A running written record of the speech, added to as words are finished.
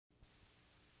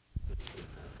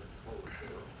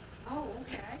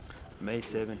May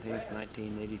 17th,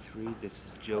 1983. This is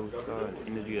Joe Todd,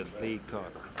 interview of Lee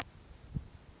Cotter.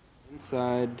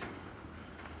 Inside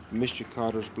Mr.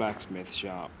 Cotter's blacksmith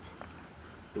shop.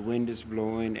 The wind is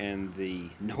blowing and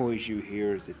the noise you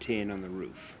hear is the tin on the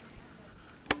roof.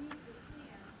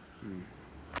 Mr.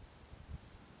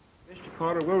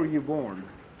 Cotter, where were you born?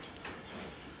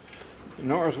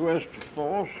 Northwest of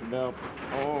Falls, about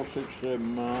 6-7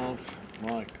 miles,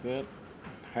 like that,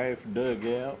 half dug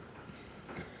out.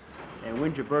 And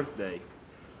when's your birthday?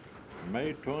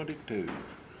 May 22.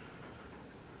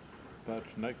 That's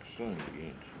next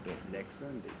Sunday, incidentally. Next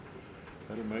Sunday.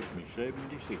 That'll make me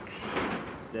 76.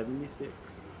 76. So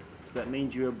that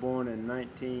means you were born in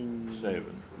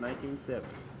 1907.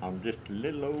 I'm just a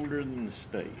little older than the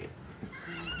state.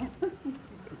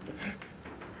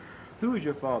 Who was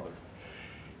your father?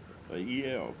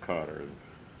 E.L. Cotter.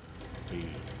 He's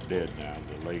dead now,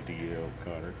 the late E.L.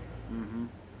 Cotter. Mm-hmm.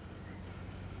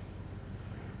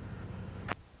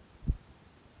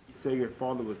 You say your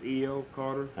father was E.L.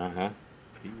 Cotter? Uh-huh.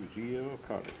 He was E.L.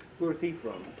 Cotter. Where's he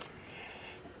from?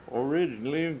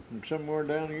 Originally from somewhere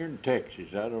down here in Texas.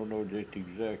 I don't know just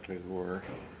exactly where.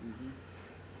 Mm-hmm.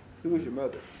 Who was your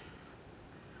mother?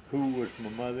 Who was my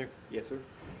mother? Yes, sir.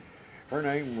 Her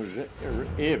name was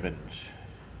Evans.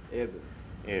 Evans.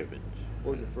 Evans.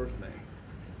 What was her first name?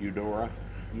 Eudora.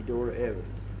 Eudora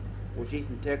Evans. Was she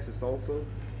from Texas also?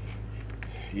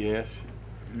 Yes.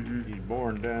 Mm-hmm. He's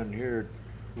born down here at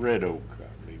Red Oak, I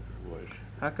believe it was.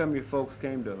 How come your folks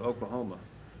came to Oklahoma?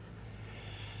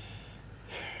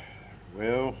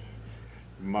 Well,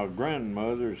 my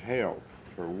grandmother's health,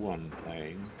 for one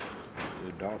thing.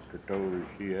 The doctor told her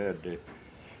she had to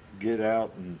get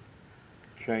out and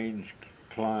change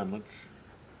climates,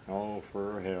 all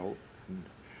for her health. And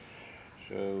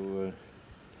so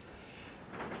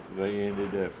they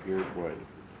ended up here at Weatherford.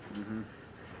 Mm-hmm.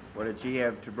 Well, did she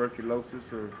have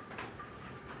tuberculosis or?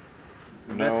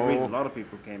 No. That's the reason a lot of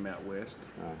people came out west.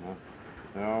 Uh-huh.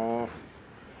 No,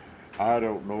 I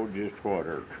don't know just what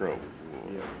her trouble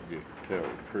was, Yeah. just to tell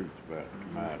the truth about the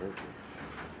matter.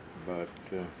 But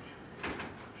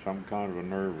some kind of a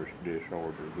nervous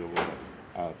disorder, though,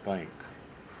 I think.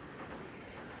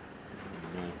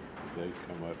 And they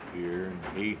come up here, and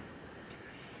he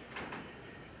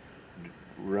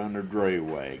run a dray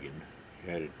wagon.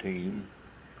 He had a team,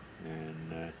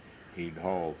 and he'd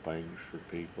haul things for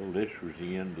people. This was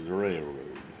the end of the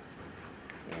railroad.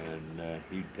 And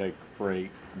he'd take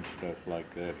freight and stuff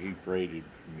like that. He freighted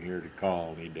from here to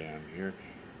Colony down here.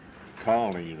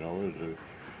 Colony, you know, is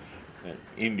an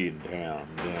Indian town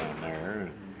down there.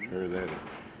 And sure that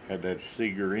had that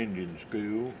Seeger Indian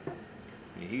School.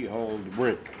 And he hauled the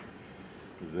brick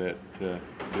that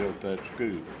built that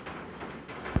school.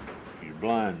 He's a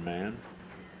blind man,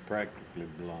 practically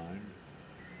blind.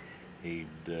 He'd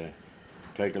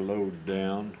take a load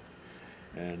down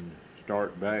and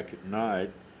start back at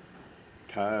night,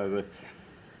 tie the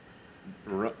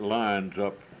lines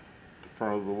up the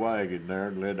front of the wagon there,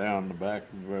 and lay down in the back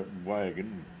of the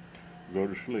wagon, and go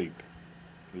to sleep,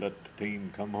 let the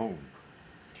team come home.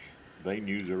 They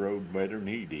knew the road better than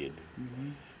he did.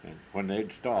 Mm-hmm. And when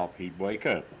they'd stop, he'd wake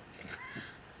up.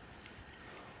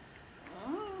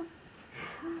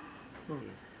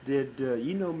 Did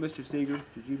you know Mr. Seeger?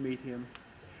 Did you meet him?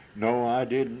 No, I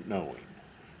didn't know him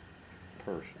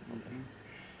personally. Mm-hmm.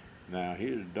 Now,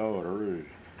 his daughter is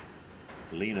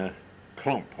Lena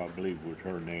Klump, I believe was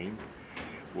her name,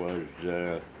 was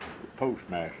the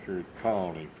postmaster at the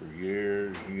Colony for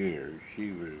years and years.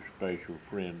 She was a special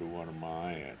friend of one of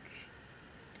my aunts.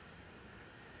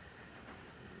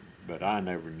 But I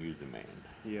never knew the man.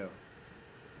 Yeah.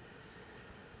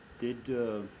 Did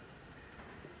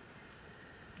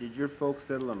your folks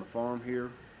settle on a farm here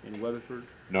in Weatherford?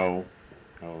 No,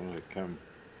 they come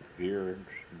here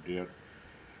and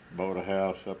bought a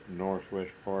house up in the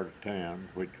northwest part of town,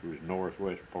 which was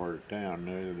northwest part of town.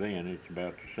 Then it's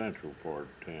about the central part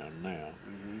of town now,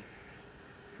 Mm-hmm.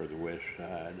 for the west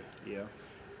side. Yeah.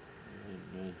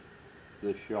 And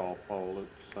the shop all at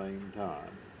the same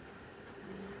time.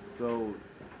 So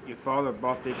your father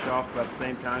bought this shop about the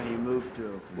same time he moved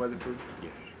to Weatherford?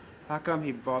 Yes. How come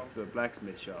he bought the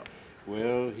blacksmith shop?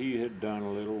 Well, he had done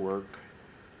a little work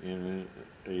in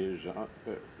his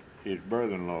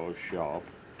brother-in-law's shop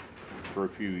for a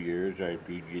few years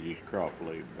after he'd get his crop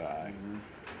laid by. Mm-hmm.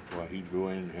 Well, he'd go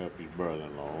in and help his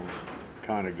brother-in-law.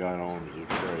 Kind of got on to the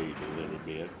trade a little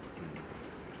bit.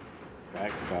 In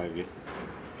fact, I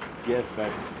guess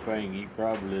that's the thing he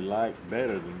probably liked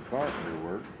better than carpenter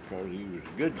work, because he was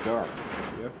a good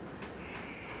carpenter. Yep.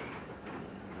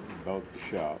 He bought the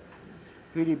shop.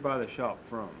 Who did he buy the shop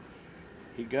from?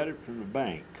 He got it from the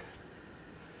bank.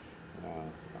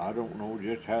 I don't know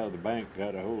just how the bank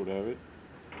got a hold of it,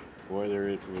 whether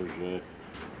it was a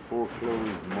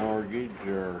foreclosed mortgage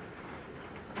or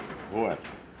what.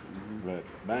 But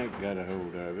the bank got a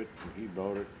hold of it, and he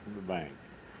bought it from the bank.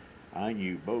 I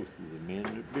knew both of the men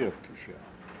that built the shop.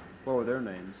 What were their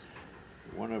names?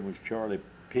 One of them was Charlie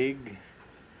Pig,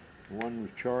 one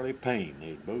was Charlie Payne.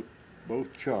 They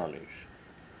both Charlies,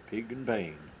 Pig and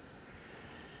Payne.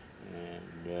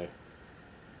 And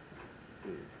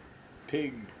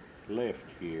Pig left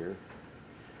here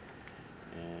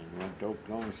and went to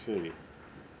Oklahoma City.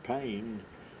 Payne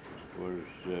was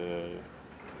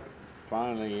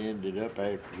finally ended up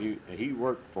after he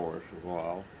worked for us a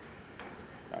while.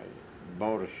 I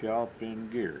bought a shop in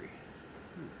Gary.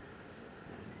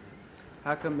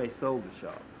 How come they sold the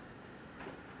shop?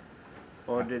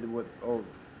 Or did what?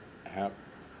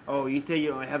 Oh, you say you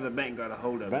don't have the bank got a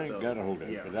hold of it. The bank got a hold of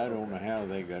it, but I don't know how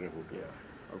they got a hold of it.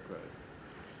 Yeah. Okay.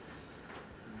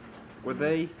 Were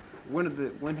they?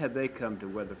 When had they come to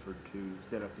Weatherford to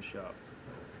set up the shop?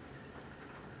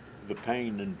 The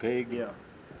Payne and Pig? Yeah.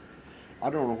 I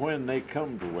don't know when they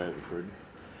come to Weatherford,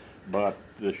 but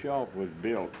the shop was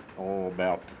built all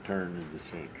about the turn of the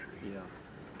century. Yeah.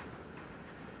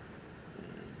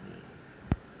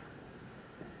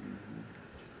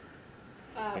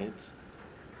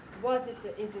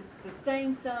 Is it the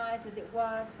same size as it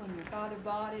was when your father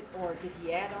bought it, or did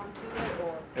he add on to it,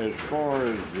 or? As far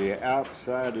as the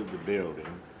outside of the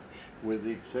building, with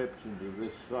the exception of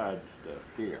this side stuff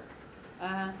here,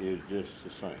 is just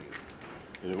the same.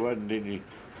 There wasn't any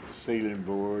ceiling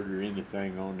board or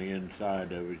anything on the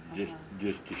inside of it,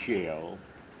 just a shell.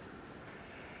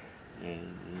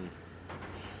 And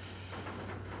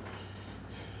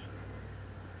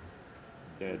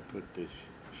Dad put this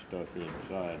stuff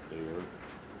inside there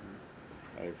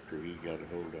after he got a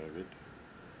hold of it,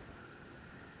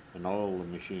 and all the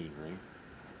machinery.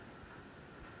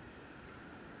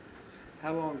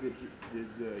 How long did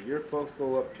your folks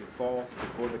go up to Falls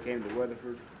before they came to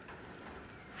Weatherford?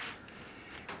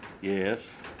 Yes.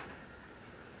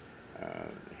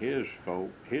 His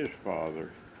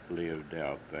father lived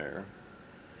out there,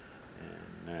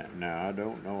 and now I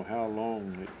don't know how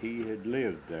long that he had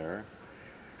lived there,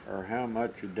 or how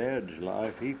much of Dad's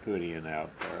life he put in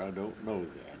out there. I don't know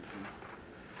that.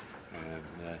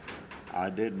 And I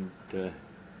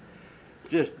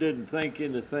just didn't think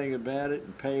anything about it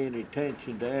and pay any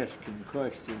attention to asking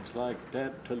questions like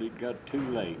that till it got too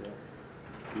late.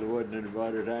 There wasn't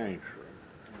anybody to answer them.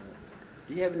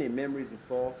 Do you have any memories of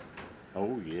Falls?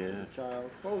 Oh, yeah. As a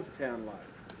child? What was the town like?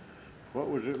 What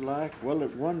was it like? Well,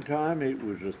 at one time it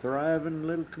was a thriving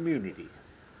little community.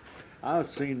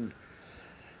 I've seen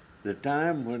the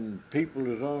time when people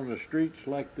was on the streets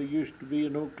like they used to be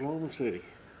in Oklahoma City.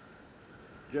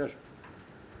 Just,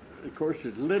 of course,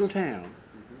 it's a little town,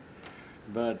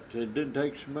 but it didn't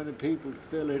take so many people to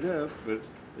fill it up, but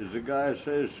as the guy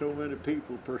says, so many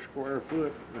people per square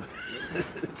foot.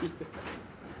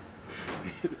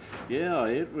 Yeah,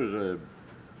 it was a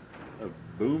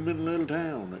booming little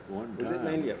town at one time. Was it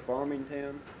mainly a farming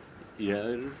town? Yeah,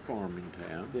 it was a farming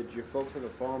town. Did your folks have a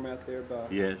farm out there by?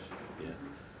 Yes, yeah.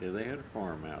 Yeah, they had a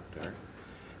farm out there.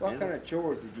 What kind of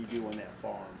chores did you do on that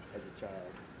farm as a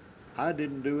child? I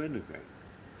didn't do anything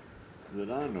that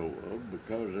I know of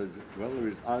because,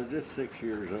 I was just 6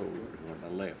 years old when I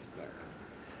left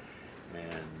there.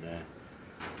 And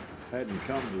hadn't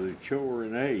come to the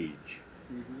choring age.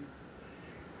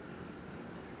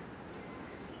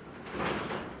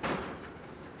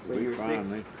 So We you were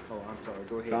finally, 6? Oh, I'm sorry,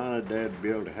 go ahead. finally Dad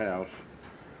built a house,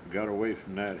 got away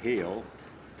from that hill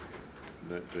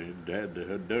that Dad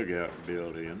had dugout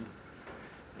built in,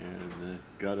 and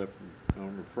got up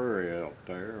on the prairie out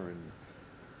there and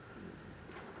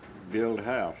built a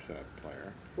house out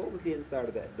there. What was the inside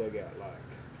of that dugout like?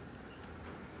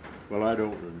 Well, I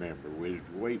don't remember. We was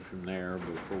way from there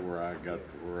before I got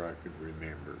to where I could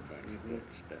remember that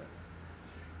stuff.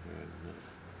 And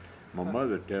my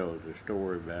mother tells a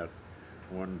story about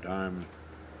one time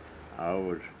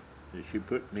she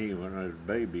put me when I was a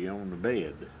baby on the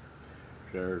bed.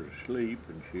 So I was asleep,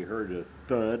 and she heard a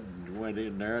thud and went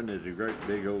in there, and there's a great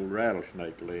big old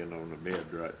rattlesnake laying on the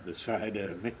bed right beside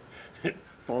of me,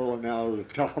 falling out of the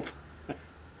top.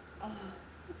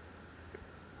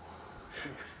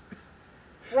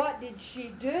 What did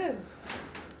she do?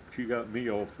 She got me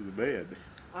off of the bed.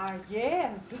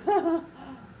 Yes.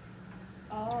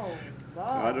 Oh, Lord.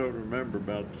 I don't remember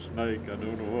about the snake. I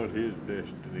don't know what his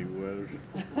destiny was.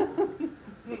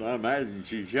 But I imagine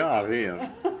she shot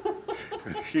him.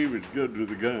 She was good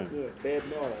with a gun. Yeah, bad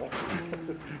moral.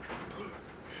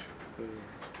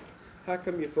 How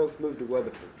come your folks moved to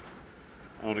Weatherford?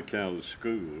 On account of the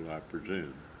school, I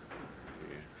presume.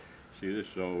 Yeah. See, this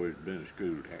has always been a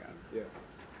school town. Yeah.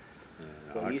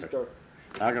 So I, you can, start.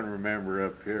 I can remember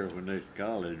up here when this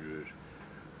college was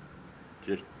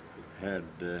just had,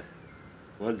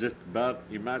 well, just about,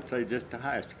 you might say just a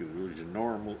high school. It was a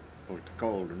normal, what's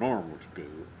called a normal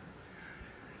school.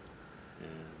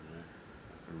 And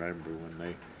I remember when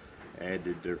they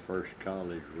added their first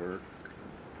college work.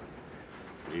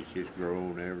 It's just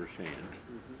grown ever since.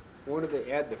 Mm-hmm. When did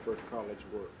they add the first college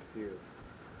work here?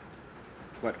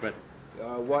 What?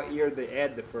 What year did they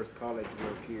add the first college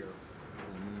work here?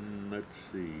 Let's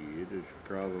see. It is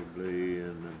probably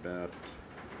in about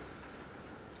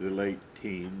the late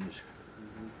teens.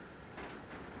 Mm-hmm.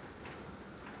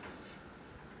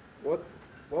 What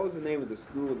was the name of the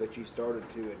school that you started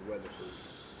to at Weatherford?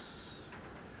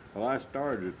 Well, I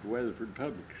started at Weatherford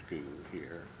Public School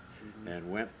here. Mm-hmm.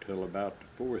 And went till about the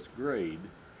 4th grade.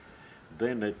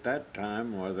 Then at that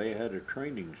time, well, they had a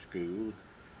training school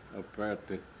up at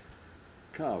the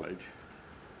college,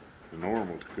 the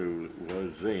normal school it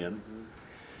was then.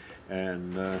 Mm-hmm.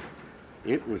 And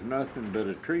it was nothing but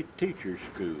a teacher's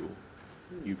school.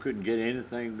 You couldn't get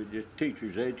anything but just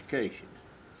teacher's education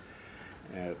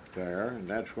out there, and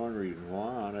that's one reason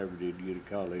why I never did get a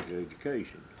college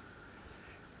education.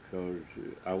 Because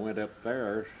I went up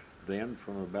there then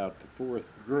from about the 4th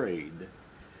grade,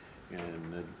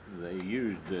 and they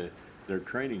used their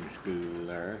training school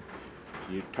there.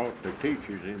 You taught the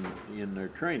teachers in their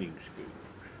training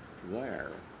school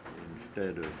there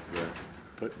instead of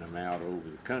putting them out over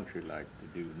the country like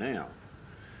they do now.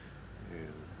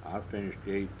 And I finished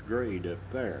the 8th grade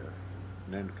up there,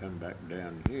 and then come back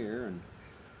down here and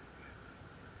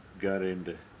got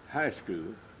into high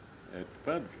school at the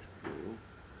public school.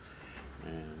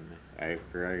 And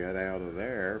after I got out of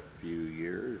there a few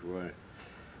years, well,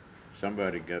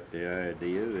 somebody got the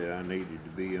idea that I needed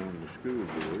to be on the school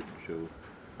board, so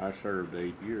I served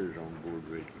 8 years on Board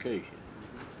of Education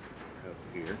up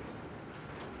here.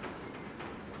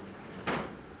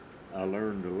 I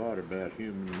learned a lot about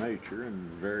human nature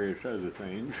and various other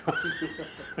things.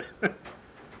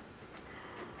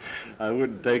 I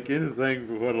wouldn't take anything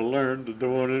for what I learned to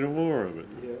do any more of it.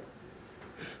 Yeah.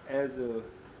 As a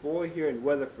boy here in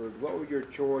Weatherford, what were your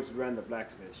chores around the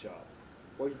blacksmith shop?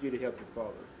 What did you do to help your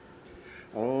father?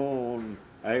 Oh,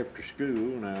 after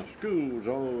school. Now, school was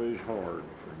always hard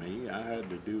for me. I had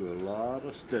to do a lot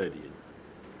of studying.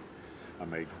 I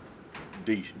made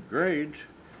decent grades,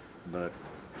 but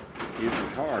it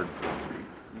was hard for me.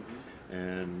 Mm-hmm.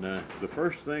 And the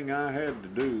first thing I had to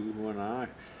do when I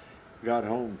got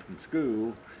home from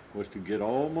school was to get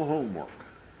all my homework.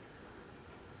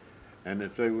 And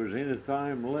if there was any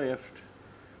time left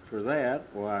for that,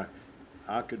 why,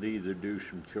 I could either do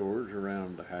some chores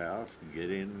around the house,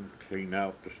 get in, clean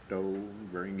out the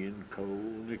stove, bring in coal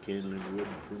and the kindling wood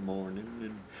for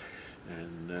morning,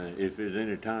 and if there's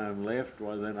any time left,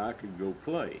 well, then I could go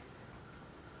play.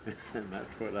 And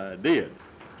that's what I did.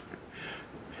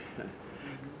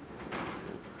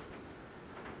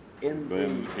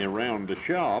 Around the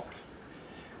shop,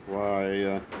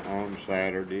 why, on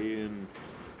Saturday, and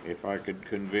if I could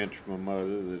convince my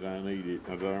mother that I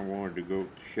wanted to go to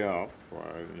the shop,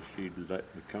 why, she'd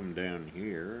let me come down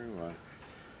here. Why,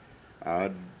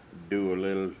 I'd do a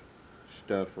little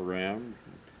stuff around.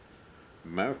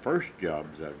 My first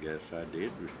jobs, I guess I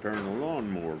did, was turn a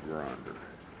lawnmower grinder.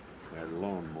 I had a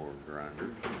lawnmower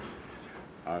grinder.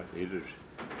 It was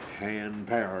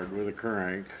hand-powered with a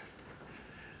crank.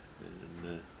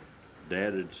 And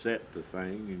Dad had set the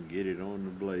thing and get it on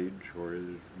the blades where it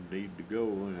needed to go,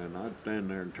 and I'd stand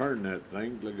there and turn that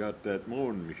thing till I got that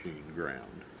mowing machine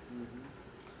ground. Mm-hmm.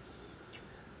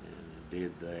 And I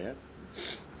did that.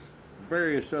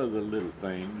 Various other little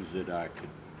things that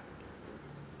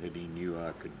he knew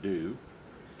I could do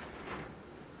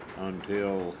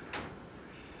until,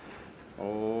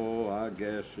 I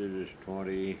guess it is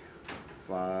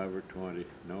 25 or 20,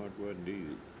 no, it wasn't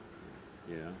either.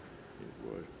 Yeah.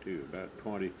 It was too, about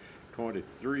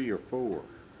 23 or 4,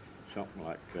 something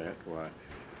like that. Why,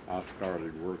 I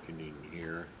started working in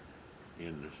here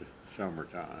in the summer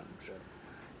times,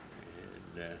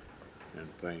 and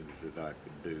things that I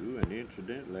could do. And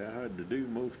incidentally, I had to do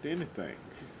most anything.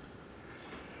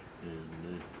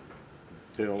 And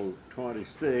till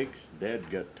 26, Dad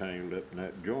got tangled up in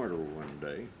that jointer one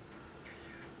day.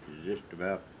 Just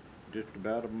about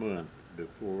a month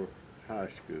before high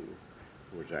school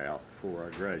was out, before I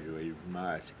graduated from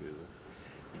high school.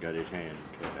 He got his hand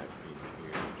cut up in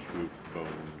here and swooped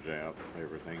bones out,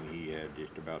 everything. He had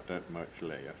just about that much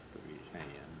left of his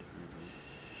hand.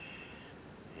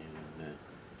 And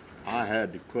I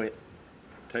had to quit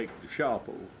take the shop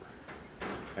over.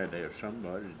 Had to have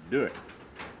somebody to do it,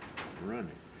 run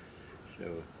it.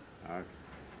 So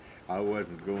I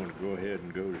wasn't going to go ahead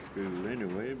and go to school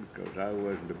anyway because I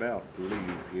wasn't about to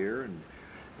leave here and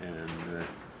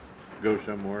go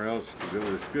somewhere else to go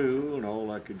to school, and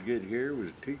all I could get here was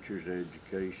a teacher's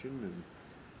education, and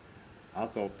I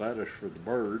thought that was for the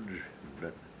birds,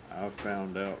 but I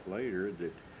found out later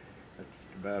that that's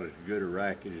about as good a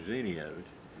racket as any of it.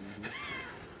 Mm-hmm.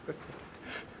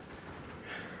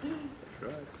 That's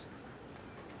right.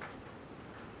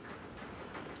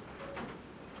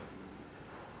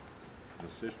 My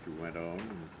sister went on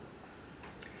and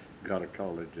got a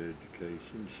college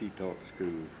education. She taught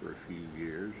school for a few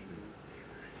years.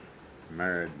 And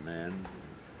married man,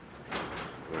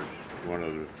 was one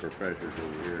of the professors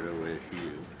over here at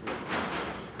OSU.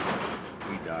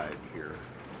 He died here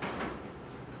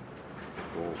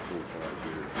 4 or 5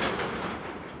 years ago.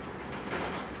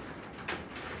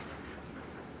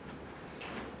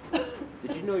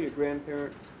 Did you know your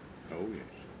grandparents? Oh, yes.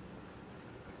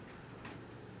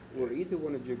 Were either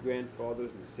one of your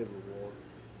grandfathers in the Civil War?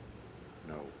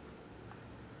 No.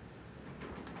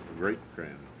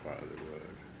 Great-grandfather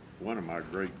was. One of my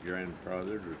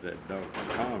great-grandfathers was that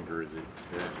Dr. Conger that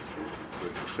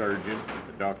was a surgeon,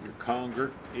 Dr.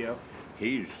 Conger. Yeah.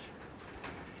 He's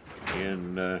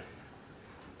in,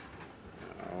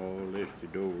 all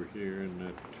listed over here in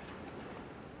that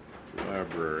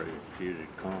library. He's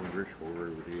at Congress,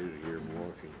 wherever it is here in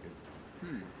Washington.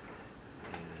 Hmm.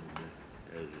 And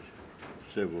as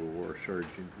a Civil War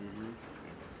surgeon. Mm-hmm.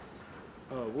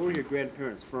 Where were your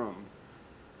grandparents from?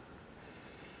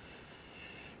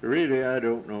 Really, I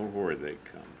don't know where they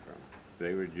come from.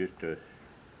 They were just they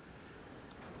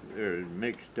were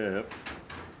mixed up.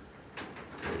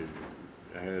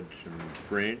 They had some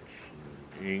French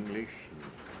and English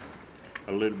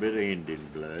and a little bit of Indian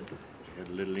blood. Had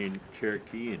a little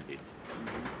Cherokee Indian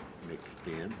mixed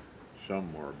in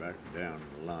somewhere back down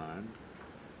the line.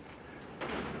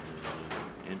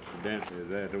 Incidentally,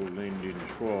 that old Indian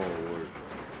squaw was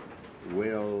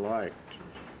well liked.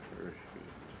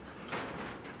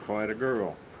 Quite a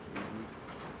girl. Mm-hmm.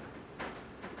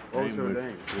 What was her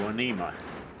name? Juanima.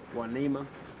 Juanima?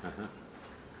 Uh-huh.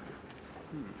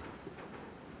 Hmm.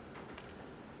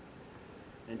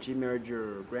 And she married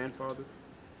your grandfather?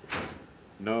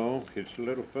 No, it's a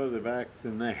little further back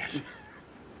than that.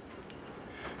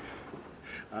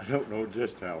 I don't know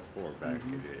just how far back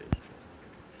it is.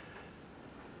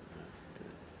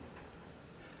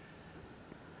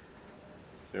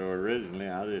 So originally,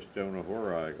 I just don't know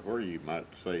where you might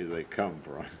say they come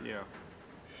from. Yeah.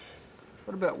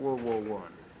 What about World War I?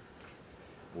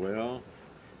 Well,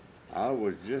 I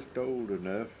was just old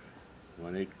enough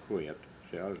when it quit.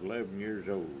 See, I was 11 years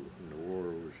old when the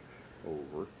war was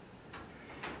over.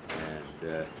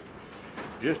 And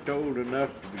just old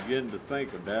enough to begin to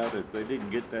think about if they didn't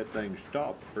get that thing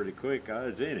stopped pretty quick, I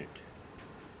was in it.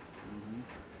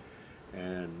 Mm-hmm.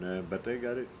 And but they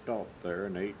got it stopped there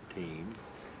in 18.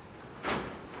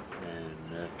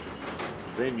 And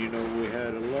then, you know, we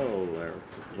had a lull there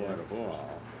for quite a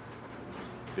while.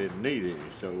 Didn't need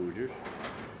any soldiers.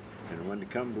 And when it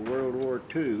come to World War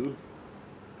II,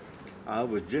 I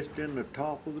was just in the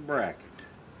top of the bracket.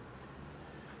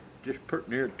 Just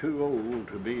pretty near too old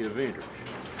to be of interest.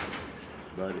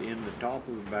 But in the top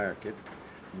of the bracket,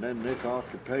 and then this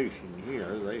occupation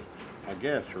here, I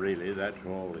guess really that's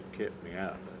all that kept me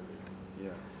out of it.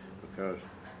 Yeah. Because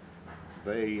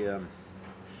they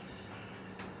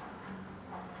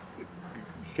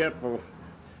kept a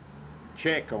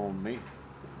check on me.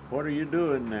 What are you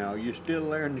doing now? You still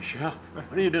there in the shop?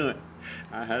 What are you doing?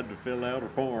 I had to fill out a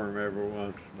form every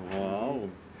once in a while,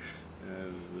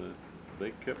 and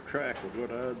they kept track of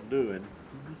what I was doing,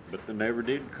 but they never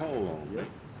did call on me.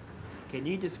 Can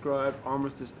you describe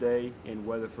Armistice Day in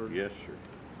Weatherford? Yes, sir.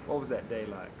 What was that day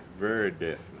like? Very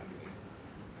definitely.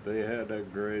 They had a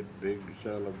great big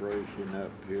celebration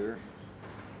up here,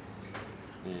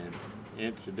 and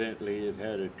incidentally it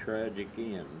had a tragic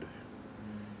end.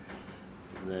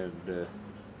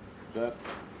 That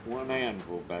one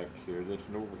anvil back here, this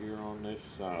one over here on this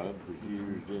side, was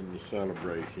used in the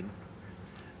celebration.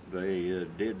 They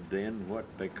did then what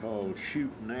they call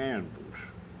shooting anvils.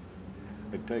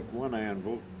 They take one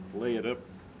anvil, lay it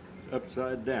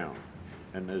upside down,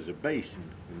 and there's a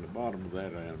basin in the bottom of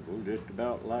that anvil, just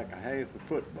about like a half a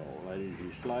football. That is,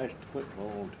 you slice the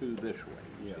football in two this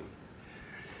way. Yeah. See.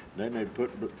 Then they'd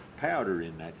put powder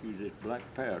in that, use this black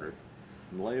powder,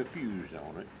 and lay a fuse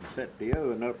on it, and set the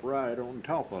oven upright on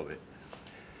top of it.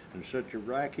 And such a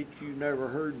racket you never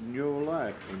heard in your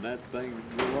life when that thing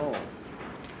would go off.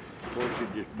 Of course,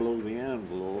 you just blow the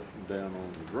anvil off down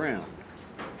on the ground.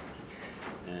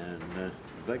 And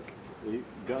he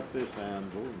got this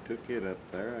anvil and took it up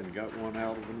there and got one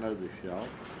out of another shop,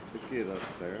 took it up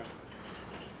there.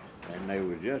 And there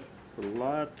was just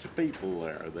lots of people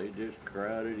there. They just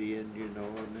crowded in, you know,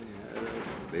 and they had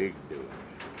a big doings.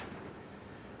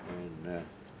 And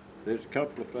there's a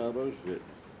couple of fellows that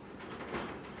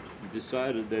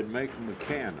decided they'd make them a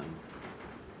cannon.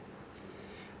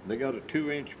 They got a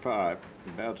 2-inch pipe,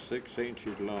 about 6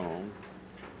 inches long,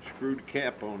 screwed a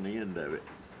cap on the end of it.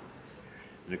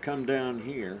 And they come down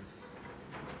here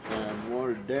and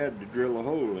wanted Dad to drill a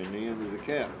hole in the end of the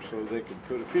cap so they could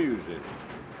put a fuse in it.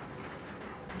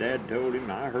 Dad told him,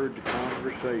 I heard the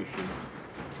conversation,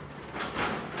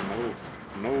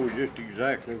 know just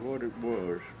exactly what it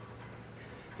was.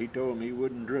 He told me he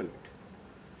wouldn't drill it.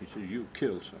 He said, you'll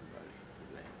kill somebody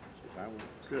for that. He said, I won't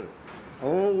drill it.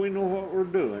 Oh, we know what we're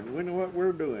doing. We know what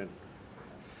we're doing.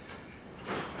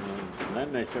 And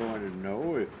then they wanted to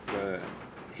know if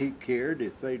he cared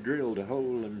if they drilled a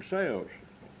hole themselves.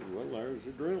 I said, well, there's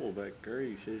a drill back there.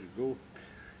 He says, go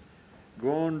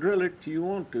on, drill it if you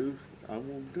want to. I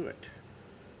won't do it.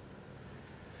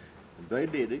 And they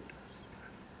did it.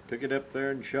 Took it up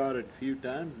there and shot it a few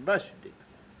times, busted it.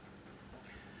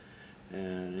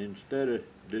 And instead of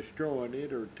destroying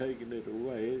it or taking it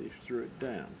away, they threw it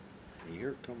down. And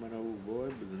here come an old boy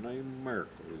by the name of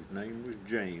Merkel. His name was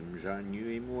James. I knew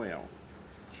him well.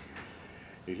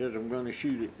 He says, I'm going to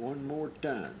shoot it one more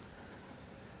time.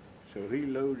 So he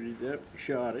loaded it up and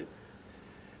shot it.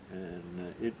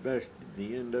 And it busted,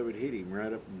 the end of it hit him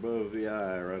right up above the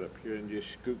eye, right up here, and just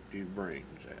scooped his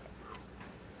brains out.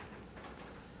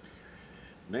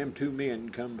 And them two men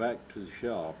come back to the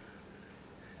shop,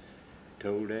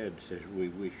 told Dad, says, we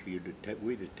wish we'd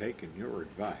have taken your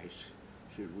advice.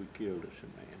 Said, we killed us a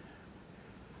man.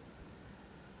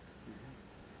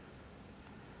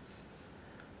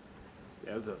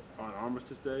 That was on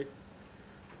Armistice Day?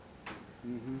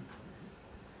 Mm-hmm.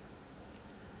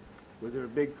 Was there a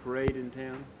big parade in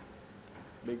town?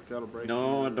 Big celebration?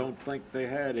 No, I don't think they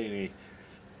had any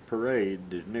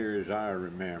parade as near as I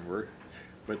remember.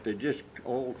 But they just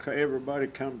everybody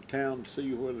come to town to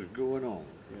see what was going on.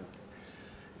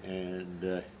 Yeah. And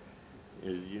as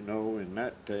you know, in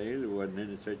that day, there wasn't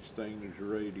any such thing as a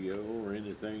radio or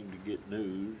anything to get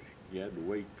news. You had to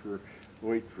wait for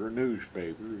a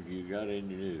newspaper if you got any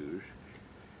news.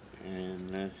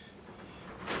 And of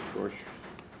course,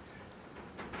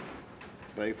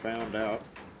 they found out,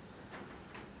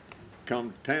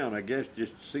 come to town, I guess,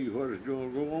 just to see what was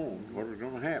going to go on, what was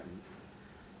going to happen.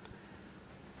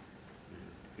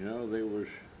 You know, there was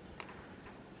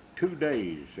 2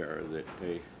 days there that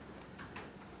they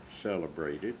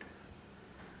celebrated,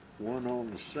 one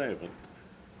on the 7th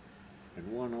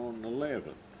and one on the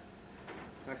 11th.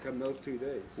 How come those 2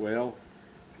 days? Well,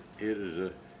 it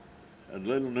is a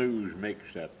little news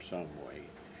mix-up some way,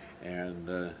 and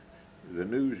the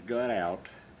news got out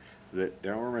that the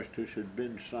armistice had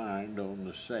been signed on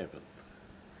the 7th,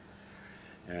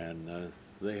 and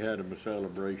they had a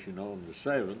celebration on the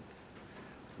 7th,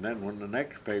 and then when the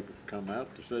next papers come out,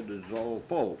 they said it was all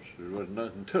false. There was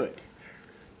nothing to it.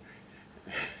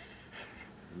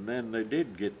 And then they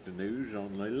did get the news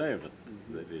on the 11th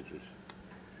that it was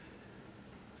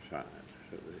signed,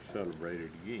 so they celebrated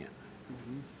again.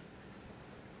 Mm-hmm.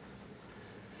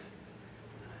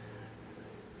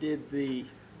 Did the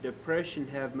Depression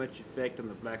have much effect on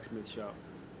the blacksmith shop?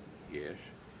 Yes.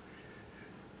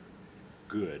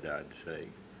 Good, I'd say.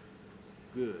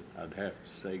 Good. I'd have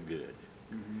to say good.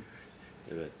 Mm-hmm.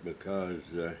 Because,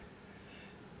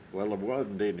 well, there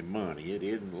wasn't any money. It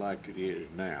isn't like it is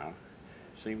now.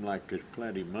 Seemed like there's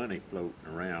plenty of money floating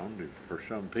around for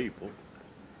some people.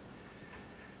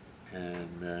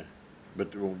 And,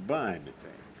 but they won't buy anything.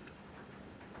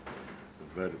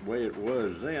 But the way it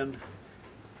was then,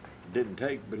 it didn't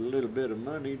take but a little bit of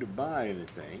money to buy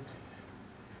anything,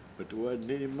 but there wasn't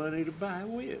any money to buy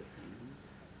with.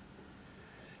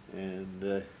 And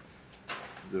the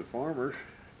farmers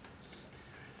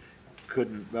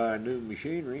couldn't buy new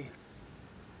machinery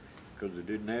because they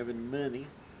didn't have any money,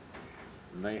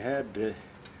 and they had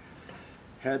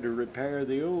to repair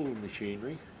the old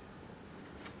machinery.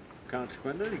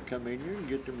 Consequently, they'd come in here and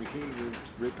get the machinery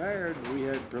repaired, and we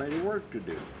had plenty of work to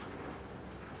do.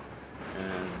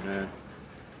 And of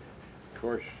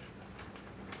course,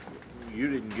 you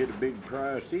didn't get a big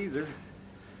price either,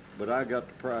 but I got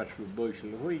the price for a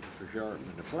bushel of wheat for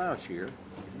sharpening the plowshare.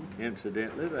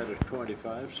 Incidentally, that is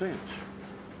 25 cents.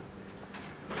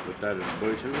 But that is a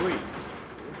bushel of wheat.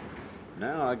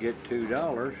 Now I get $2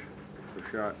 for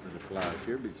sharpening the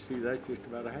plowshare, but you see, that's just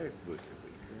about a half bushel of wheat.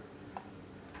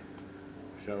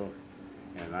 So,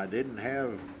 and I didn't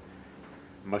have,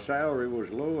 my salary was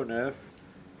low enough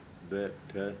that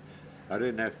I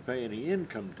didn't have to pay any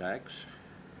income tax,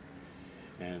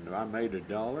 and I made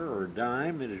 $1 or a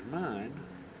dime, it is mine.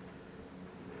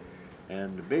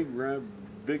 And the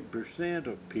big percent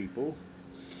of people,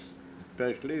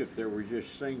 especially if there were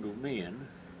just single men,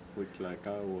 which like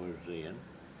I was then,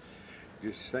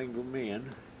 just single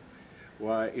men,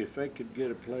 why, if they could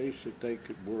get a place that they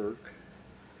could work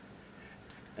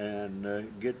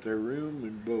and get their room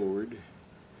and board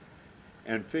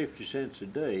and 50 cents a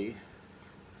day,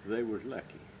 they was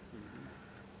lucky.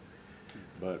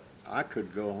 But I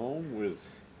could go home with,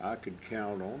 I could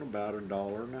count on about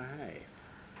 $1.50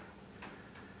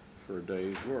 for a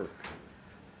day's work.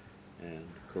 And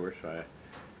of course I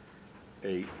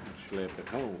ate and slept at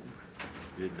home.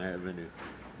 Didn't have any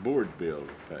board bill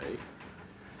to pay.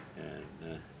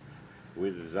 And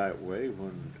we was that way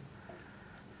when,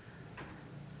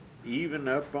 even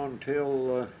up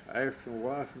until after my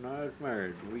wife and I was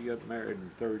married. We got married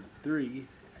in 33.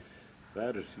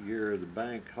 That is the year of the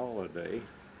bank holiday.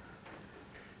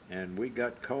 And we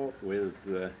got caught with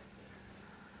a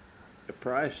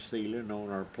price ceiling on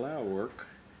our plow work.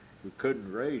 We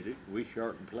couldn't raise it. We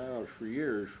sharpened plows for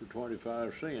years for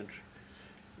 25 cents,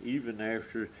 even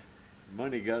after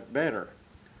money got better.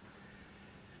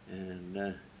 And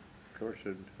of course,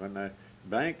 when the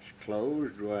banks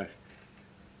closed, why,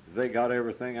 they got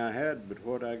everything I had but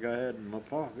what I had in my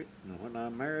pocket. And when I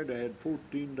married, I had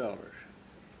 $14.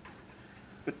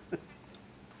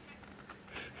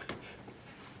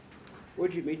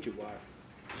 Where'd you meet your wife?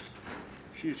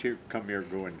 She's here, come here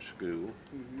going to school.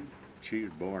 She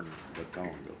was born in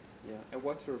Congo. Yeah. And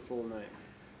what's her full name?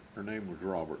 Her name was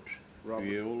Roberts. Robert.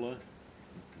 Viola,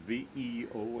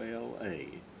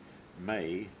 V-E-O-L-A,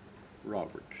 May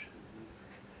Roberts.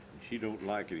 She don't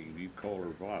like it if you call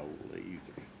her Viola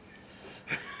either.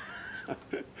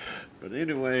 But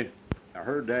anyway,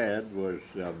 her dad was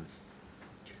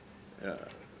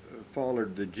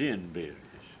followed the gin business.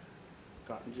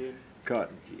 Cotton gin?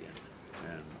 Cotton gin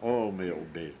and oil mill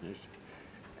business.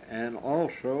 And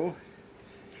also,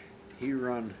 he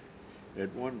run,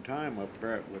 at one time up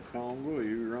there at Congo,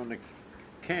 he run a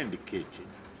candy kitchen,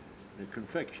 a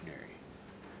confectionery,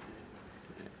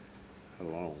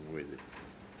 along with it.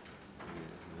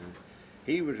 And,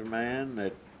 he was a man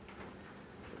that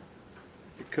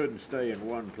he couldn't stay in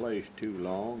one place too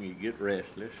long. He'd get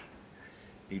restless.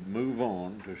 He'd move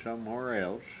on to somewhere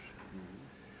else.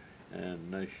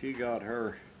 And she got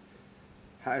her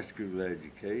high school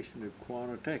education at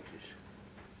Quanah, Texas.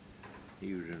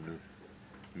 He was in the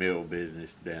mill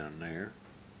business down there.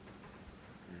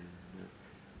 And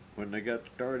when they got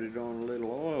started on a little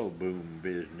oil boom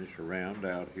business around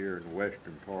out here in the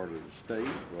western part of the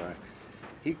state, why,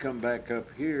 he come back up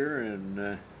here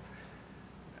and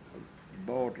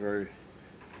bought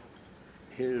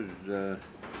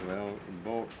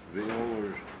bought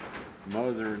Viola's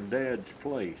mother and dad's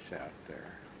place out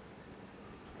there.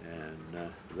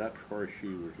 And that's where she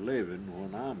was living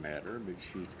when I met her, but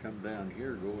she's come down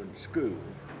here going to school.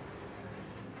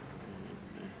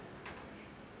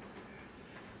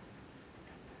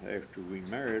 And, after we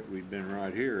married, we've been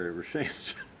right here ever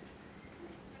since.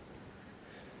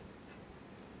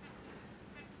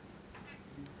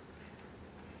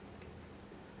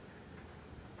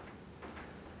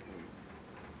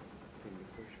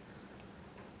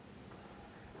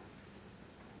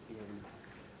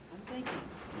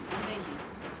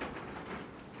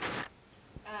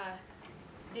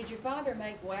 Did your father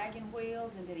make wagon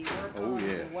wheels, and did he work Oh, on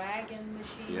yes. the wagon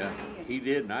machinery? Yeah, he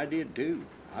did, and I did too.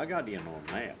 I got in on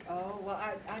that. Oh, well,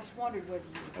 I just wondered whether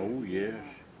you... Oh, yes.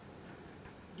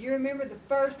 Do you remember the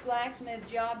first blacksmith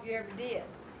job you ever did?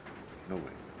 No,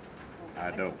 ma'am. I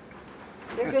don't.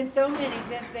 There have been so many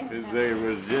since then. There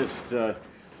was just,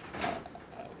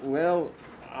 well,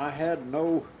 I had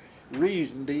no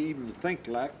reason to even think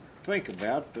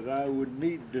about that I would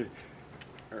need to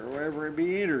or ever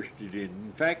be interested in.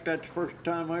 In fact, that's the first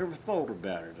time I ever thought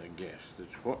about it, I guess.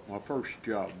 That's what my first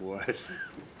job was.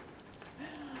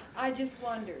 I just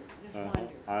wondered,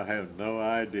 I have no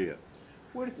idea.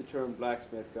 Where did the term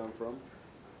blacksmith come from?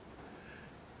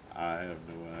 I have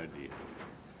no idea.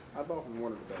 I've often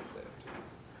wondered about that,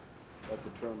 about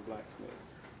the term blacksmith.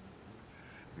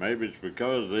 Maybe it's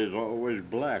because there's always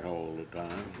black all the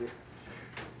time.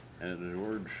 And the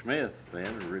word smith,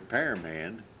 then, a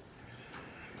repairman,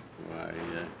 why,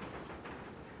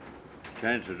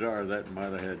 chances are that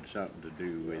might have had something to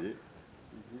do with it.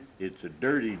 It's a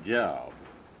dirty job.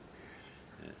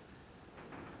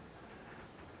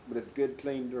 But it's good,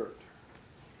 clean dirt.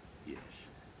 Yes.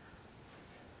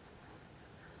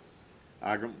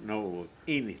 I don't know of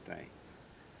anything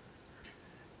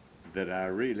that I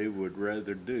really would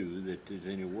rather do that there's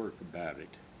any work about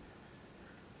it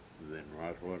than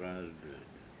what I was doing.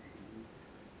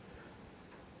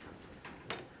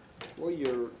 Well,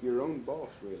 you're your own boss,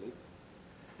 really.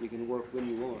 You can work when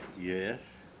you want. Yes,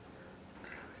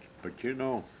 but you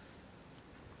know,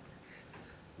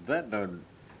 that doesn't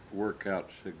work out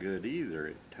so good either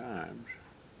at times.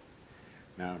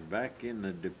 Now, back in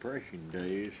the Depression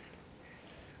days,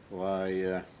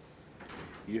 why,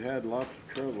 you had lots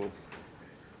of trouble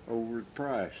over the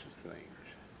price of things.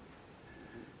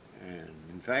 And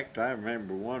in fact, I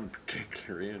remember one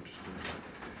particular instance.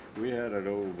 We had an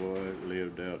old boy that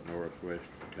lived out northwest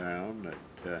of town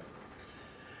that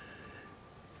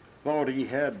thought he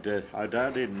had to, I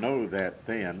didn't know that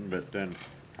then, but then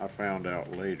I found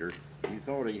out later, he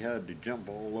thought he had to jump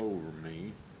all over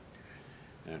me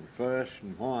and fuss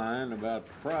and whine about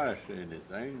the price of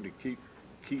anything to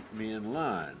keep me in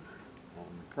line on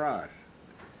the price.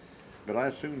 But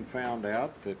I soon found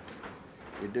out that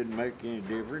it didn't make any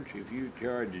difference if you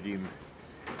charged him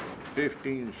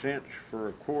 15 cents for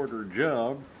a quarter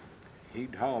job.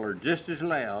 He'd holler just as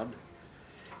loud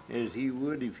as he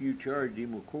would if you charged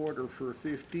him a quarter for a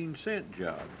 15-cent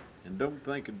job. And don't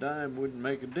think a dime wouldn't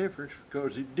make a difference,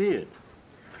 because it did.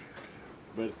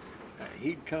 But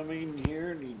he'd come in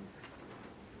here and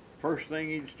first thing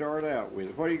he'd start out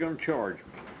with, what are you going to charge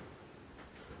me?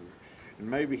 And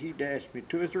maybe he'd ask me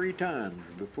 2 or 3 times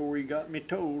before he got me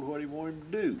told what he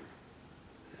wanted to do.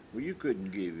 Well, you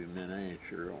couldn't give him an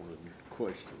answer on a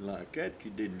question like that.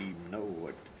 You didn't even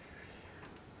know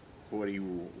what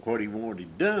he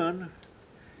wanted done.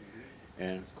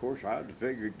 And of course, I'd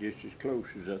figured just as close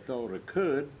as I thought I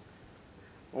could.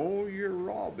 Oh, you're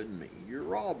robbing me. You're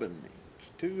robbing me. It's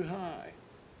too high.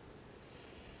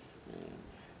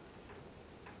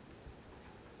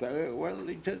 Well,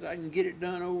 he says, I can get it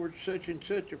done over at such and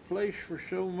such a place for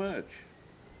so much.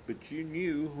 But you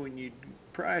knew when you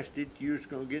priced it, you was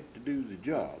going to get to do the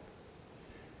job.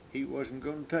 He wasn't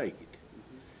going to take it.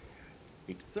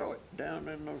 He'd throw it down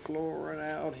on the floor and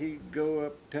out. He'd go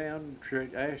uptown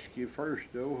and ask you first,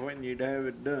 though, when you'd have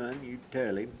it done. You'd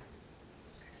tell him.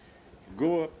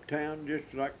 Go uptown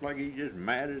just like he's just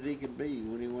mad as he could be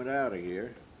when he went out of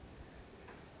here.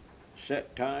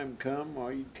 Set time come,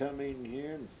 or you'd come in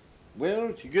here and, well,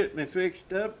 did you get me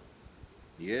fixed up?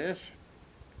 Yes.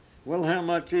 Well, how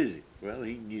much is it? Well,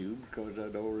 he knew because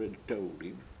I'd already told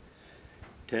him.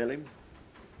 Tell him,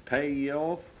 pay you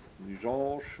off. He's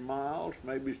all smiles,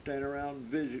 maybe stand around and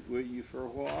visit with you for a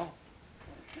while.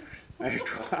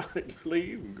 After a while, he'd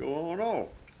leave and go on off.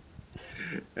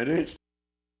 And it's,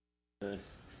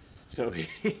 so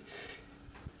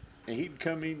he'd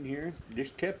come in here,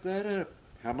 just kept that up.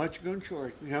 How much you gonna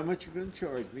charge me? How much you gonna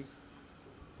charge me?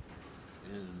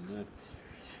 And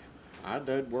I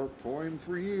did work for him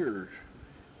for years.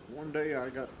 One day I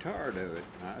got tired of it.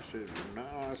 And I said, no,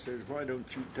 I said, why don't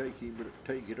you take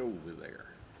it over there?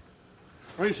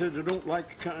 Well, he said, I don't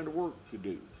like the kind of work you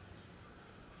do.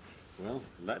 Well,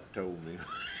 that told me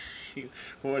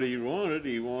what he wanted.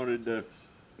 He wanted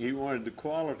the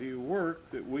quality of work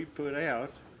that we put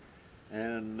out,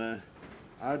 and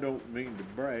I don't mean to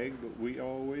brag, but we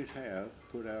always have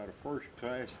put out a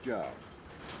first-class job.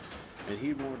 And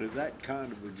he wanted that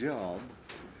kind of a job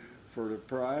for the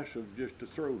price of just a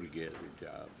throw-together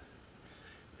job.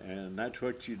 And that's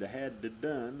what you'd have had to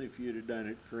done if you'd have done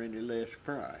it for any less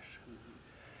price.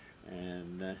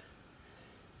 And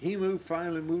he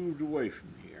finally moved away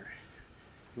from here.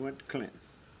 He went to Clinton.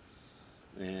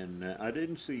 And I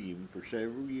didn't see him for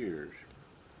several years.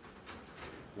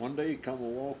 One day he come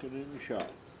walking in the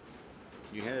shop.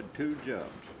 He had 2 jobs.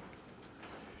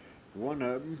 One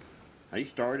of them, he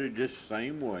started just the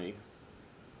same way.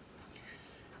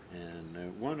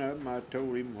 And one of them, I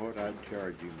told him what I'd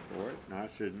charge him for it. And I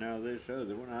said, now this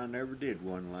other one, I never did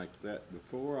one like that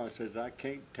before. I says, I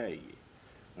can't tell you.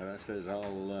 But I says,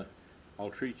 I'll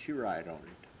treat you right on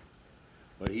it.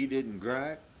 But he didn't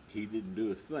gripe. He didn't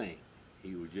do a thing.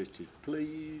 He was just as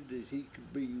pleased as he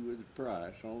could be with the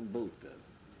price on both of them.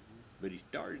 But he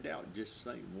started out just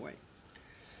the same way.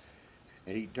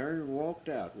 And he turned and walked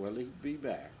out. Well, he'd be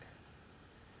back.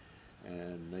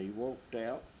 And he walked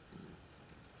out.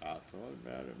 And I thought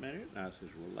about it a minute, and I says,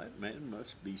 well, that man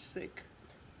must be sick.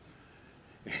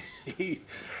 He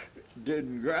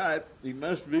didn't gripe. He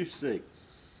must be sick.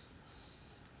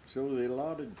 So the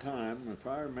allotted time, if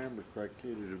I remember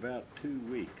correctly, it was about 2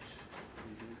 weeks.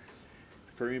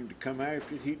 For him to come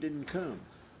after it, he didn't come.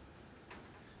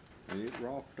 And it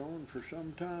rocked on for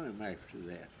some time after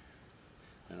that.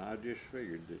 And I just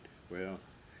figured that, well,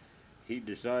 he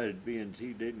decided, being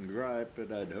he didn't gripe,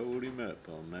 that I'd hold him up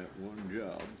on that one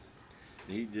job.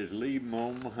 He'd just leave them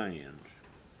on my hands.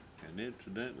 And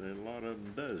incidentally, a lot of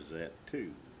them does that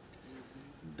too.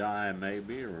 Die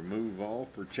maybe, or move off,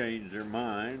 or change their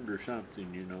mind, or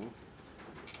something, you know.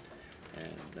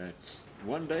 And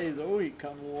one day, though, he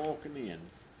come walking in.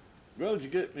 Well, did you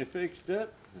get me fixed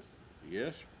up?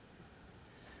 Yes.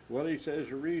 Well, he says,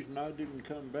 the reason I didn't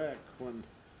come back when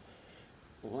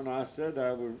I said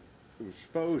I was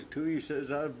supposed to, he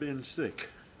says, I've been sick.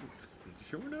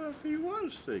 Sure enough, he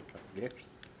was sick, I guess.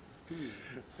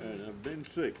 And I've been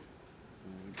sick.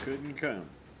 And couldn't come.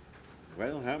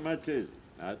 Well, how much is it?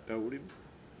 I told him.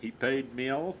 He paid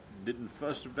me off, didn't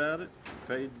fuss about it,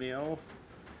 paid me off,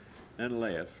 and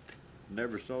left.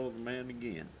 Never saw the man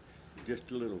again.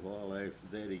 Just a little while after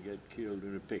that, he got killed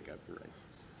in a pickup race.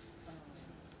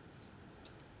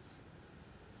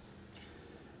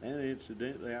 And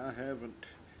incidentally, I haven't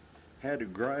had a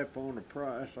gripe on a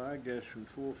price, I guess, in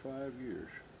 4 or 5 years.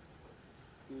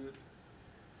 Good.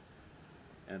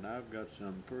 And I've got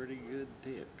some pretty good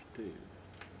tips, too.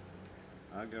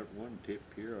 I got one tip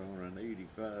here on an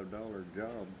 $85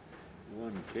 job.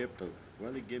 One tip of,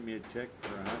 well, he gave me a check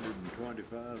for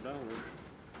 $125.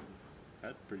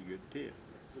 That's a pretty good tip.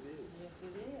 Yes, it is. Yes,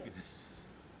 it is.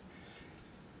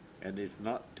 And it's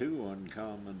not too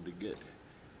uncommon to get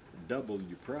double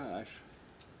your price.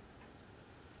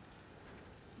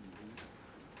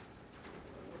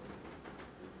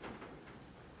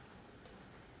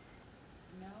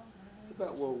 No, What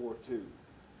about World War II?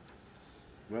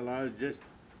 Well,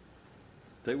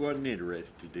 they wasn't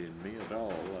interested in me at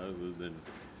all, other than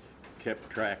kept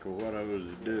track of what I was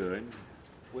doing.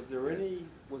 Was there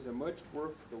much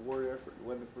work for the war effort in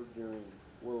Weatherford during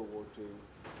World War II?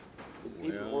 Did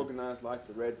people Well, organize like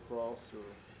the Red Cross or?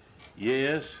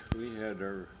 Yes, we had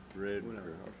our Red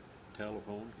Cross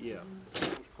telephone. Yeah. There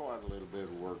was quite a little bit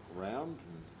of work around,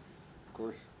 and of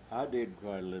course, I did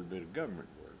quite a little bit of government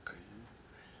work.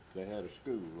 They had a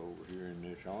school over here in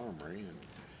this armory, and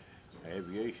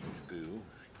aviation school,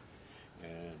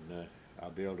 and I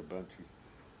built a bunch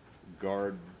of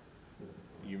guard,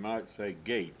 you might say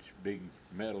gates, big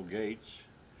metal gates,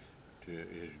 to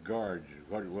as guards.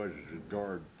 What it was is a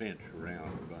guard fence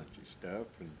around a bunch of stuff,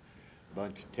 and a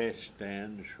bunch of test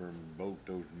stands from both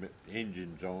those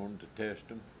engines on to test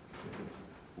them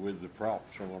with the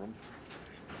props on them.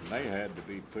 And they had to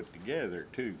be put together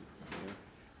too.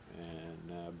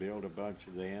 And I built a bunch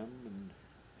of them, and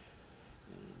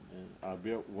I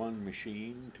built one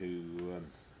machine to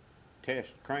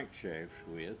test crankshafts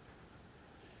with.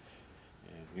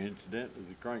 And incidentally,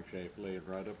 the crankshaft laid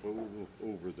right up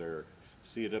over there.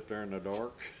 See it up there in the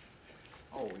dark?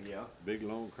 Oh yeah. Big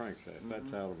long crankshaft.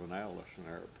 That's out of an Allison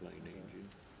airplane engine,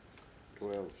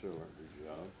 12-cylinder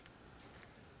job.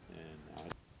 And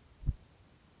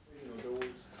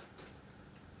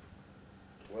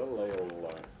well,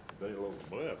 they'll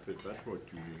open up if that's what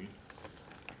you mean.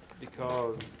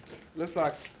 Because looks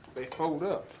like they fold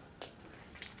up.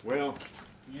 Well,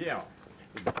 yeah.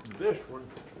 This one,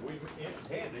 we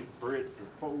intended for it to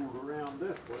fold around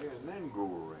this way and then go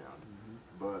around.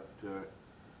 But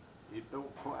it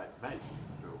don't quite make it.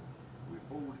 So we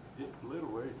fold it just a little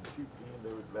way and shoot the end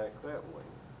of it back that way.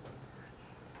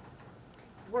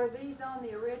 Were these on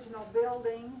the original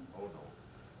building? Oh, no.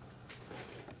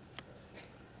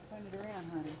 Turn it around,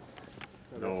 honey.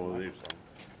 No,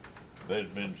 there's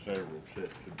been several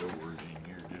sets of doors in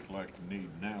here, just like you need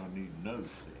now, need another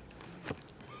set.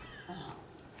 Oh.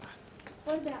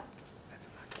 What about?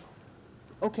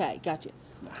 Okay, gotcha.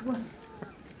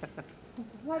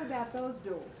 What about those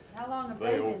doors? How long have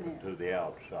they They been open there? to the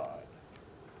outside.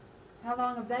 How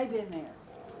long have they been there?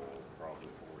 Probably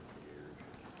 40 years.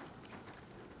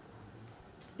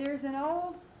 There's an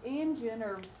old engine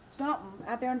or something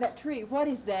out there under that tree. What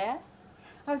is that?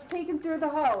 I was peeking through the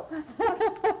hole.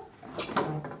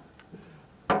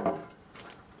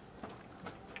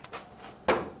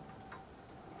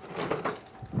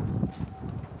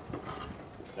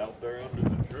 Out there under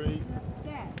the tree,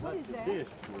 Dad, what is that's that? a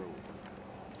disc roll.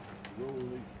 Roll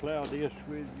these plow discs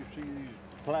with, you see these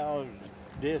plows,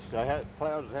 discs,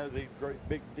 plows have these great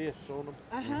big discs on them.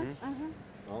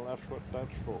 Well, that's what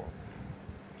that's for.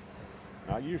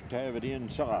 I used to have it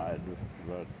inside,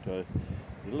 but the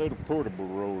little portable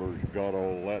rollers got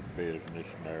all that business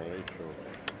nearly, so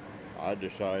I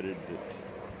decided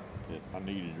that I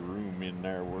needed room in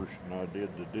there worse than I did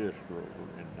the disc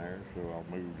roller in there, so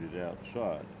I moved it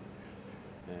outside.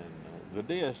 And the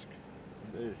disc,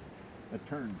 there's a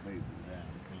turntable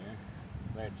down here.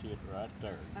 That's it right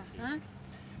there.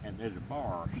 And there's a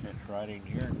bar sits right in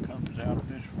here and comes out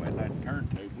this way. And that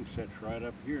turntable sits right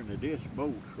up here, and the disc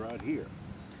bolts right here.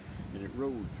 And it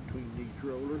rolls between these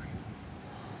rollers.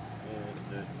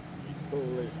 And you pull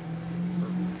this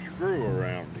screw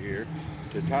around here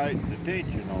to tighten the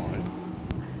tension on it.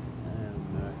 And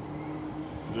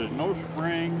there's no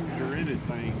springs or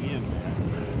anything in that.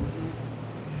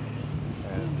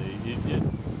 And you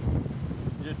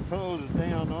just pulls it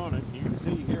down on it. You can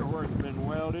see here where it's been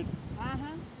welded.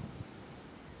 Uh-huh.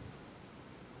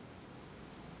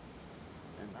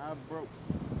 And I broke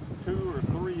 2 or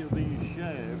 3 of these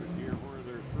shafts here where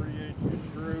they're 3/8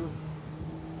 screw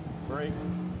break.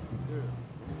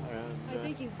 And I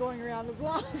think he's going around the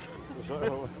block.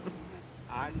 so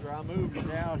I moved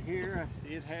it out here.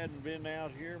 It hadn't been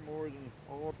out here more than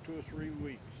 2 or 3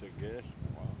 weeks, I guess,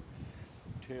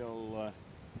 till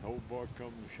old boy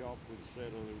come to the shop with a set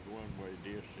of those one-way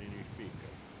discs in his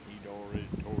pickup. He'd already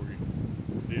tore his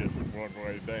disc one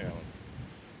way down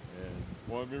and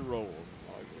wanted me rolling.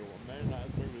 I said, well, man, I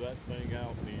threw that thing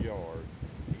out in the yard.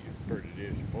 He was pretty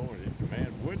disappointed. The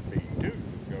man would be too,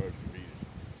 because he's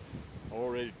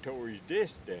already tore his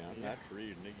disc down. Yeah. That's the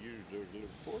reason they use those little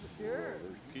portable rollers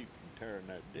to keep from tearing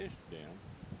that disc down.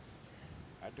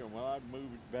 I told him, well, I'd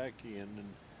move it back in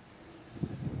and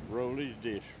roll his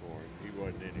disc for him. He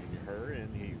wasn't in any hurry,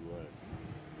 and he wasn't.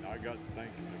 I got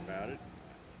thinking about it.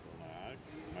 Well, I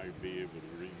might be able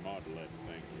to remodel that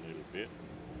thing a little bit.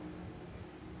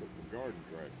 Put the garden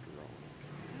tractor on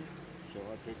it. So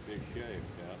I took this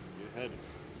shaft out. It had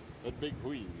that big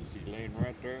wheel you see laying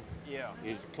right there. Yeah.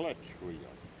 It's a clutch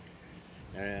wheel.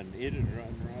 And it is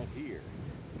running right here.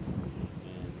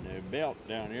 And a belt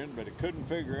down here, but I couldn't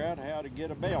figure out how to get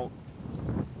a belt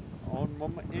on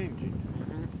my engine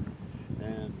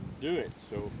and do it.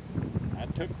 So I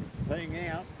took the thing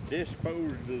out,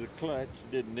 disposed of the clutch,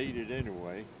 didn't need it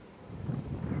anyway,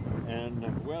 and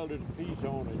welded a piece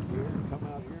on it here and come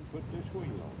out here and put this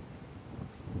wheel on.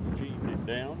 Machined it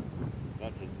down.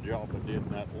 That's a job I did in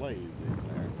that lathe in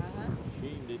there.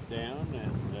 Machined it down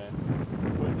and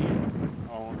put it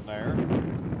on there.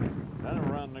 Then I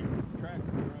run the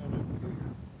tractor right up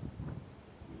here.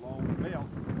 Long belt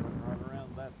went right around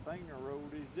that thing and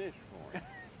rolled his disc for him.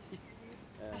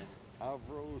 And I've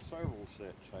rolled several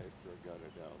sets after I got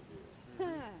it out of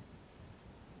here.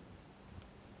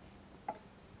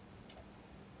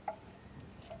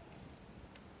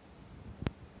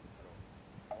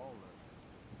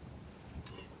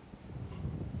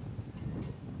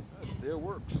 That still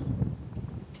works.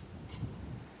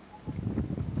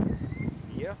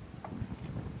 Yeah.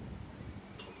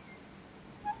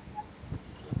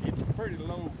 It's pretty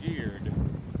low geared.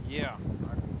 Yeah,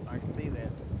 I can see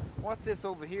that. What's this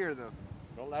over here, though?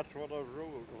 Well, that's what I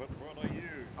rolled. What I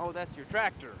used. Oh, that's your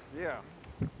tractor. Yeah.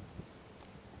 I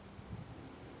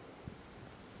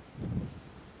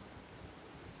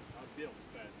built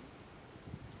that.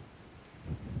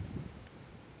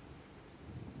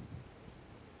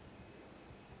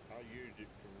 I used it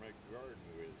to make garden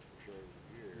with for several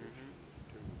years. There's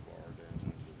a tool bar down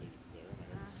underneath there, and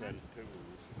I had a set of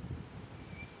tools.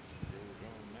 Goes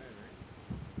on there.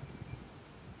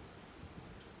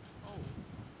 Oh.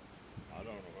 I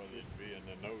don't know whether it'd be in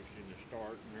the notion of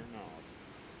starting or not.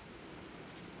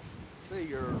 See,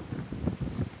 you're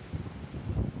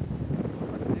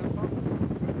still pumping.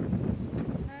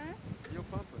 Huh? Still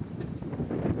pumping.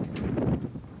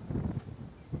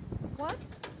 What?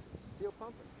 Still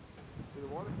pumping. See the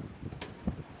water?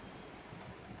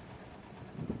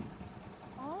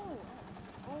 Oh.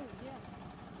 Oh, yeah.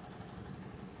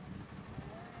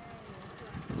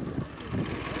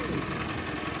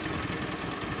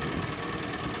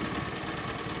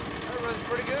 That runs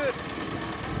pretty good.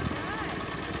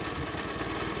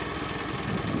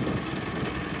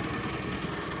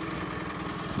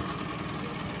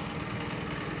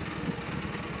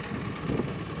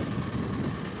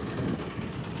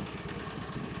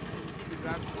 You can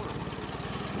drive the corner.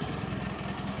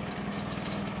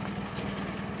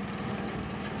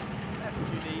 That's what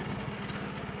you need.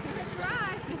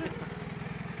 Try.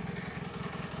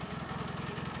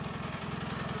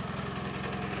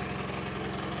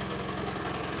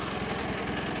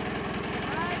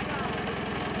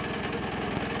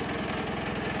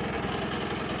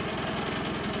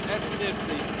 That's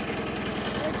nifty.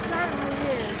 It certainly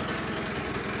is.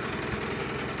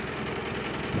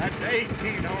 That's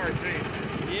 18 RC.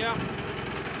 Yeah.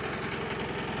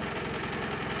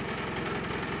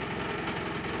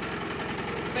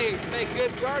 Make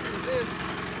good gardens, this.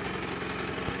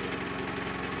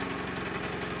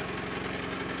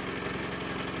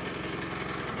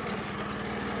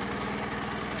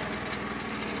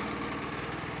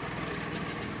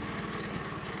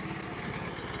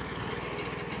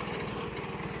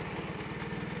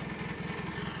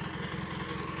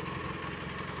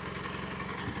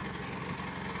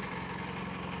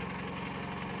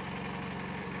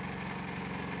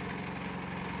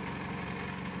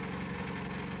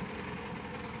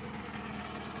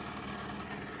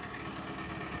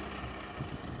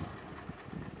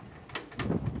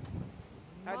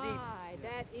 How deep? my,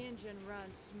 that engine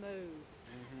runs smooth.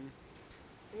 Mm-hmm.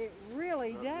 It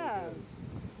really does.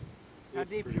 How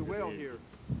deep's your well here?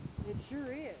 It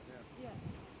sure is. Yeah.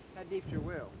 How deep's your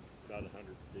well? About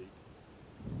 100 feet.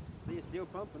 See, it's still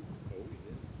pumping. Oh,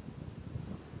 yeah.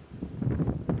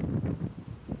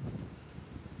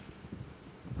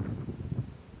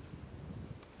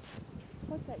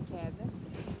 What's that cabinet?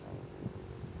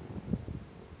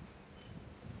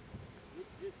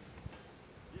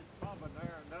 It's pumping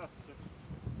there enough to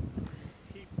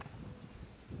keep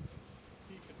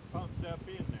it pumped up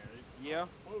in there. It's Yeah.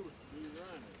 supposed to be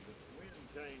running, but the wind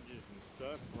changes and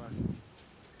stuff. Right.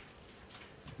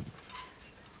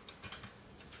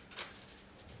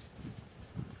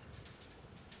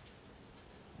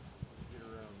 Get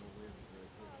around the wind real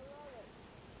quick.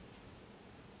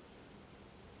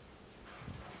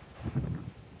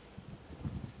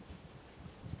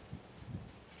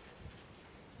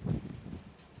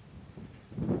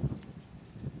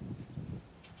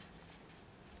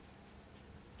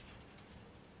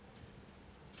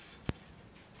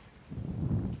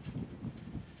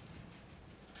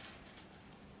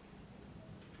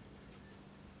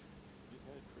 You've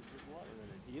had pretty good water in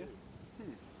it. Yeah.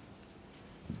 too.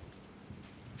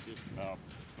 Just about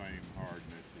the same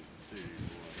hardness as the city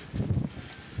water.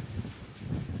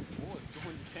 Boy, it's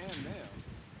going to town now.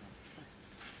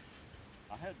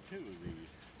 I had two of these.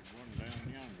 There's one down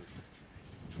yonder.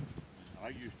 I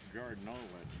used to garden all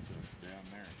that stuff down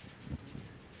there.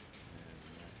 And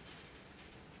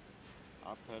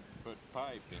I've had to put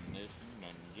pipe in this one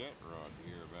and jet rod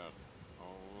here about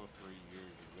 3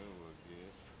 years ago, I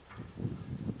guess. And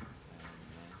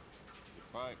the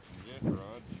pipe and jet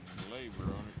rod and the labor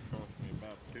on it cost me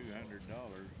about $200, and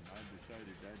I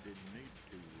decided I didn't need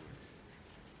two wells.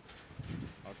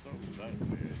 I sold that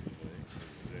one yesterday. It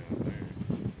was down there.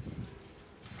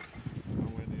 I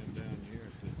went in down here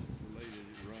and said, the lady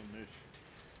that run this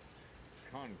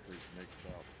concrete mix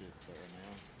outfit there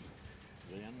now,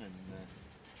 then, and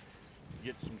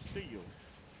get some steel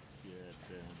she had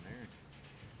down there.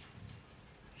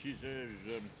 She says,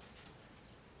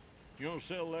 you gonna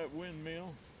sell that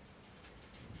windmill?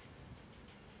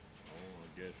 Oh, I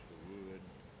guess I would.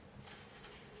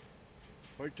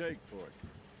 What do you take for it?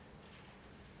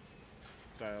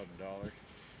 $1,000.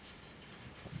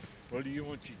 Well, do you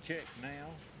want your check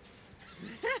now?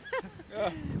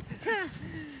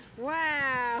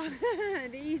 Wow,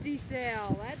 an easy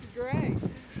sell. That's great.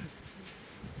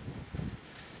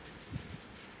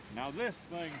 Now this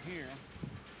thing here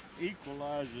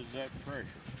equalizes that pressure.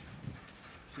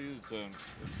 See, the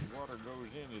water goes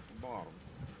in at the bottom,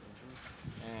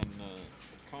 and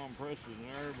it compresses an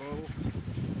air bubble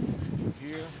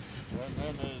here, and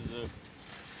then as the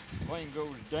plane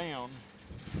goes down,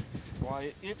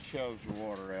 why it shoves the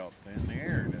water out then, the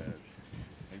air does.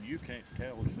 And you can't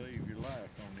tell to save your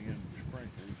life on the end of the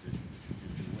sprinklers if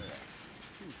it's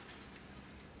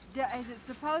wet. Is it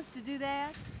supposed to do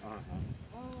that? Uh-huh.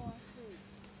 Oh, I see.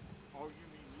 Oh, you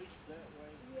mean leak that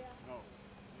way? Yeah. No.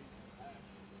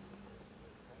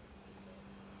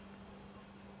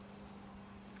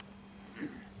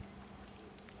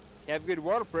 You have good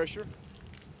water pressure.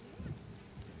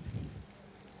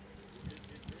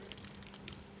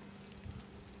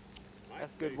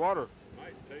 That's good water.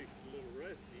 Might taste a little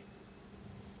rusty.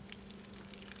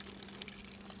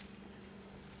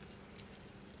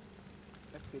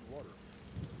 That's good water.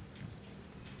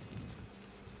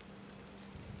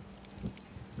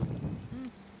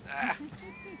 Ah.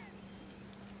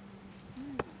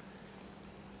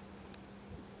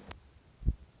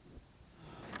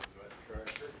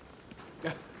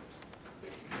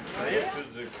 This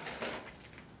is the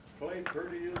clay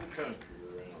pretty of the country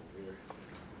around here.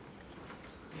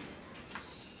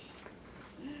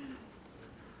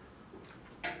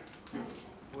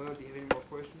 Well, do you have any more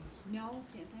questions? No,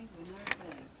 can't think of another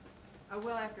thing. I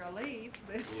will after I leave,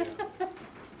 but. Yeah.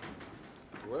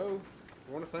 Well,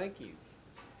 I want to thank you.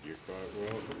 You're quite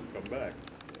welcome. Come back.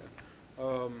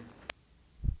 Yeah.